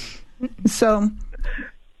 So,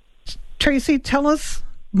 Tracy, tell us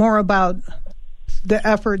more about the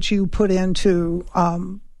efforts you put into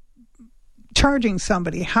charging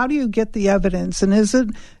somebody. How do you get the evidence, and is it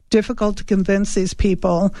difficult to convince these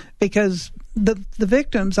people, because the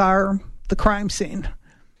victims are the crime scene?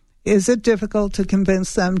 Is it difficult to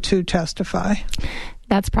convince them to testify?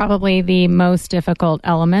 That's probably the most difficult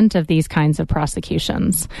element of these kinds of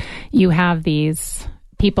prosecutions. You have these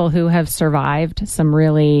people who have survived some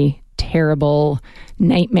really terrible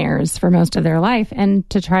nightmares for most of their life, and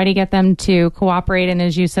to try to get them to cooperate and,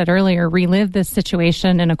 as you said earlier, relive this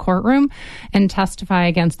situation in a courtroom and testify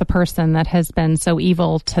against the person that has been so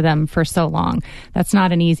evil to them for so long. That's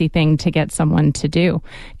not an easy thing to get someone to do.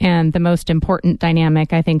 And the most important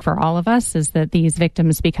dynamic, I think, for all of us is that these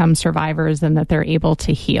victims become survivors and that they're able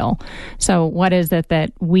to heal. So what is it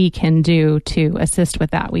that we can do to assist with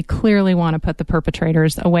that? We clearly want to put the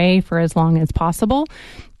perpetrators away for as long as possible.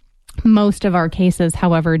 Most of our cases,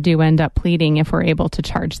 however, do end up pleading if we're able to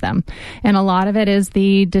charge them. And a lot of it is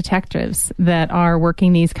the detectives that are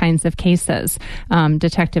working these kinds of cases.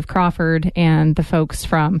 Detective Crawford and the folks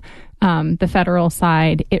from the federal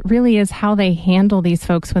side, it really is how they handle these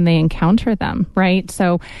folks when they encounter them, right?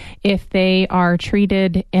 So if they are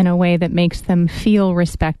treated in a way that makes them feel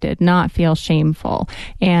respected, not feel shameful,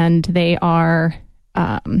 and they are...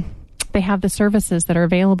 they have the services that are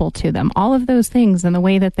available to them. All of those things and the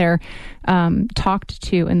way that they're talked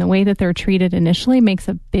to and the way that they're treated initially makes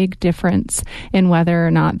a big difference in whether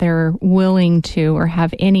or not they're willing to or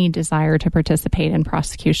have any desire to participate in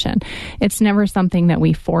prosecution. It's never something that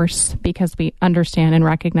we force, because we understand and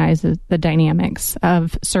recognize the dynamics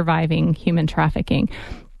of surviving human trafficking.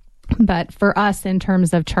 But for us, in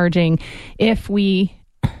terms of charging, if we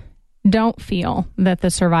don't feel that the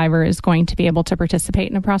survivor is going to be able to participate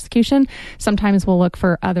in a prosecution, sometimes we'll look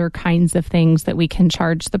for other kinds of things that we can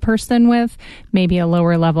charge the person with, maybe a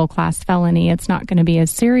lower level class felony. It's not going to be as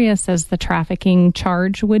serious as the trafficking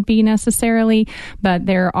charge would be necessarily, but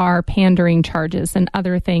there are pandering charges and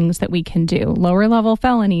other things that we can do. Lower level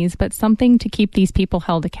felonies, but something to keep these people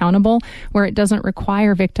held accountable where it doesn't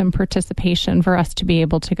require victim participation for us to be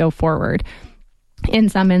able to go forward. In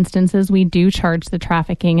some instances, we do charge the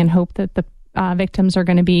trafficking and hope that the victims are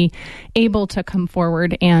going to be able to come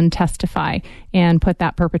forward and testify and put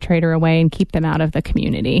that perpetrator away and keep them out of the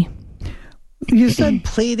community. You said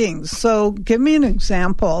pleadings. So give me an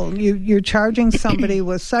example. You're charging somebody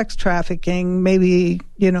with sex trafficking, maybe,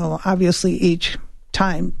 obviously each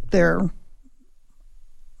time they're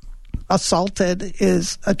assaulted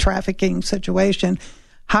is a trafficking situation.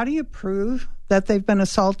 How do you prove that they've been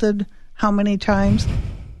assaulted? How many times?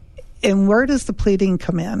 And where does the pleading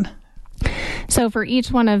come in? So for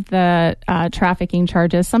each one of the trafficking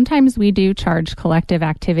charges, sometimes we do charge collective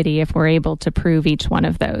activity if we're able to prove each one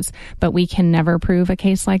of those. But we can never prove a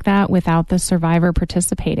case like that without the survivor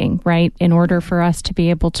participating, right? In order for us to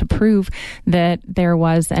be able to prove that there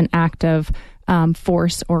was an act of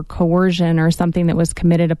force or coercion or something that was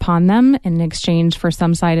committed upon them in exchange for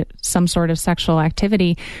some sort of sexual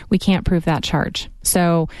activity, we can't prove that charge.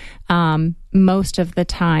 So most of the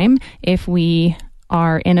time, if we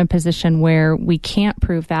are in a position where we can't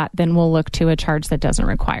prove that, then we'll look to a charge that doesn't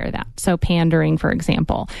require that. So pandering, for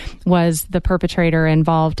example, was the perpetrator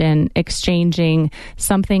involved in exchanging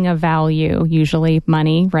something of value, usually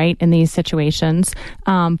money, right, in these situations,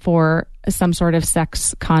 for some sort of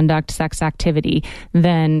sex conduct, sex activity,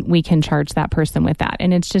 then we can charge that person with that.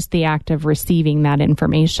 And it's just the act of receiving that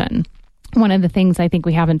information. one of the things I think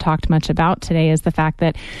we haven't talked much about today is the fact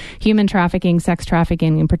that human trafficking, sex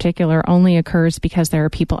trafficking in particular, only occurs because there are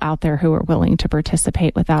people out there who are willing to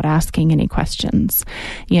participate without asking any questions,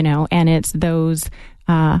 and it's those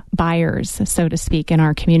buyers, so to speak, in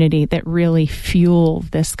our community that really fuel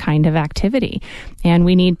this kind of activity. And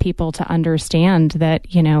we need people to understand that,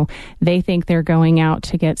 they think they're going out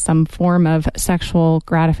to get some form of sexual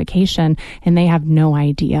gratification, and they have no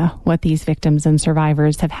idea what these victims and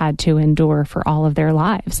survivors have had to endure for all of their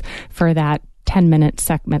lives for that 10-minute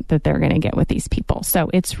segment that they're going to get with these people. So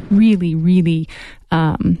it's really, really,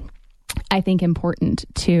 I think, important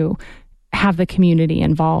to have the community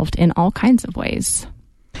involved in all kinds of ways.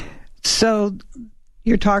 So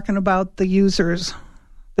you're talking about the users,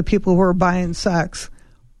 the people who are buying sex.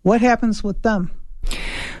 What happens with them?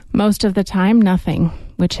 Most of the time, nothing,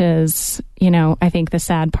 which is, I think the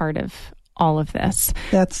sad part of all of this.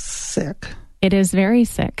 That's sick. It is very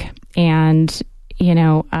sick. And,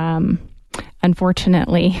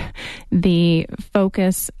 unfortunately, the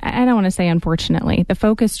focus, I don't want to say unfortunately, the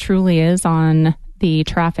focus truly is on the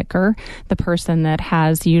trafficker, the person that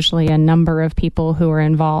has usually a number of people who are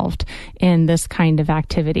involved in this kind of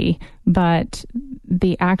activity. But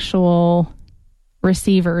the actual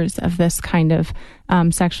receivers of this kind of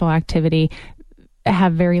sexual activity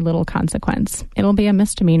have very little consequence. It'll be a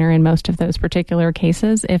misdemeanor in most of those particular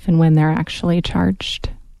cases if and when they're actually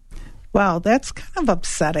charged. Wow, that's kind of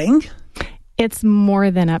upsetting. It's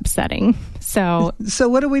more than upsetting. So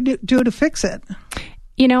what do we do to fix it?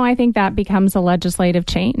 I think that becomes a legislative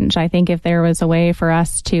change. I think if there was a way for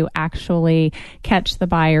us to actually catch the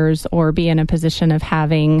buyers or be in a position of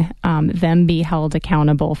having them be held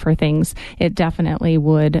accountable for things, it definitely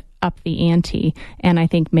would up the ante and I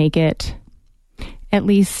think make it at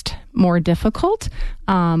least more difficult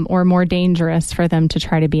or more dangerous for them to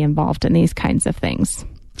try to be involved in these kinds of things.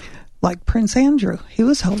 Like Prince Andrew, he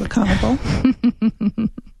was held accountable.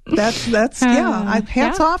 That's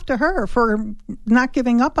hats off to her for not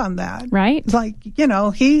giving up on that. Right. It's like,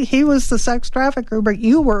 he was the sex trafficker, but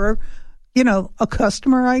you were, a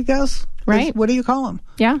customer, I guess. Right. What do you call them?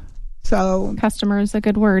 Yeah. So customer is a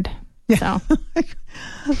good word. Yeah.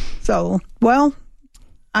 Well,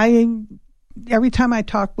 every time I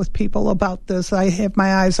talk with people about this, I have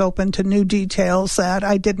my eyes open to new details that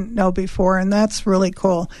I didn't know before, and that's really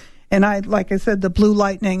cool. And like I said, the Blue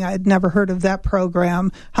Lightning, I'd never heard of that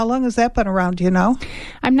program. How long has that been around, do you know?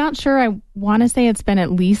 I'm not sure. I want to say it's been at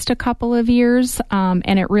least a couple of years.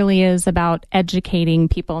 And it really is about educating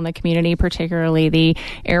people in the community, particularly the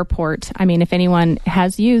airport. I mean, if anyone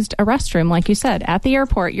has used a restroom, like you said, at the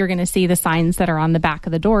airport, you're going to see the signs that are on the back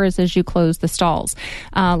of the doors as you close the stalls,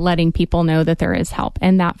 letting people know that there is help.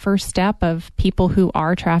 And that first step of people who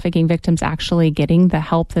are trafficking victims actually getting the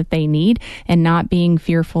help that they need and not being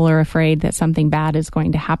fearful or afraid that something bad is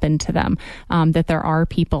going to happen to them, that there are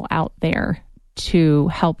people out there to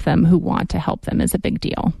help them who want to help them is a big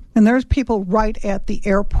deal. And there's people right at the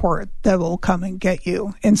airport that will come and get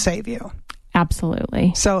you and save you.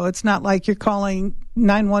 Absolutely. So it's not like you're calling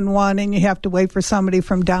 911 and you have to wait for somebody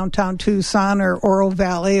from downtown Tucson or Oro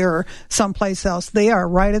Valley or someplace else. They are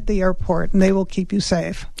right at the airport and they will keep you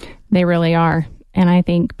safe. They really are. And I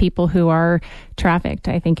think people who are trafficked,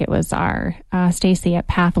 I think it was our Stacy at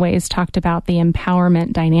Pathways talked about the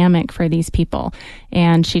empowerment dynamic for these people.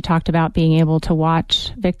 And she talked about being able to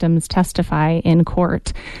watch victims testify in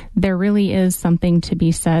court. There really is something to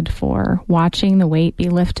be said for watching the weight be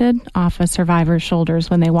lifted off a survivor's shoulders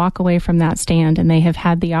when they walk away from that stand and they have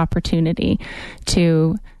had the opportunity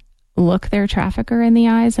to look their trafficker in the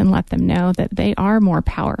eyes and let them know that they are more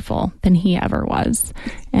powerful than he ever was.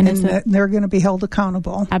 And they're going to be held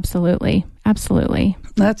accountable. Absolutely. Absolutely.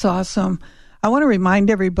 That's awesome. I want to remind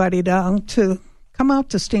everybody to come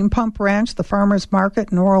out to Steam Pump Ranch, the farmers market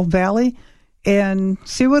in Oro Valley, and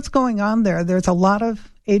see what's going on there. There's a lot of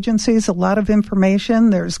agencies, a lot of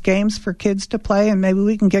information. There's games for kids to play, and maybe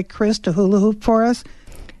we can get Chris to hula hoop for us.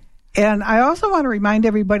 And I also want to remind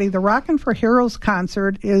everybody the Rockin' for Heroes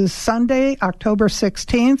concert is Sunday, October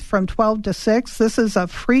 16th from 12 to 6. This is a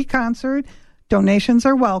free concert. Donations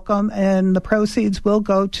are welcome, and the proceeds will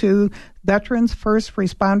go to Veterans First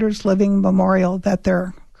Responders Living Memorial that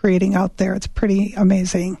they're creating out there. It's pretty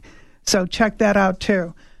amazing. So check that out,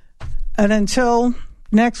 too. And until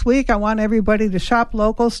next week, I want everybody to shop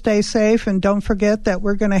local, stay safe, and don't forget that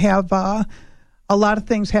we're going to have a lot of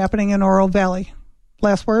things happening in Oro Valley.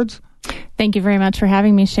 Last words? Thank you very much for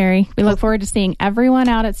having me, Sherry. We look forward to seeing everyone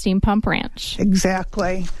out at Steam Pump Ranch.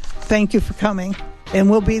 Exactly. Thank you for coming, and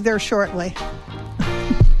we'll be there shortly.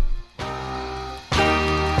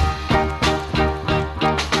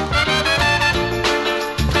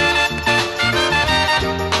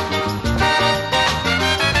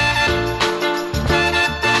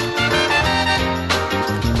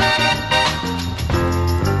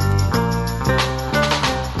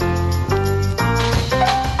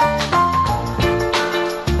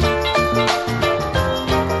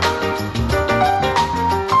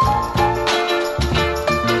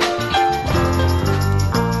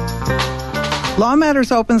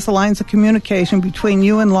 Matters opens the lines of communication between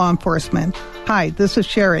you and law enforcement. Hi, this is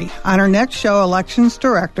Sherry. On our next show, Elections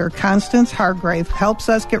Director Constance Hargrave helps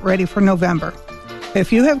us get ready for November.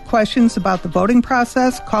 If you have questions about the voting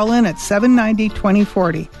process, call in at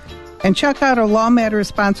 790-2040. And check out our Law Matters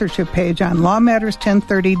sponsorship page on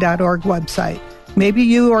lawmatters1030.org website. Maybe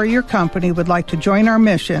you or your company would like to join our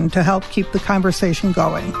mission to help keep the conversation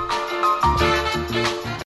going.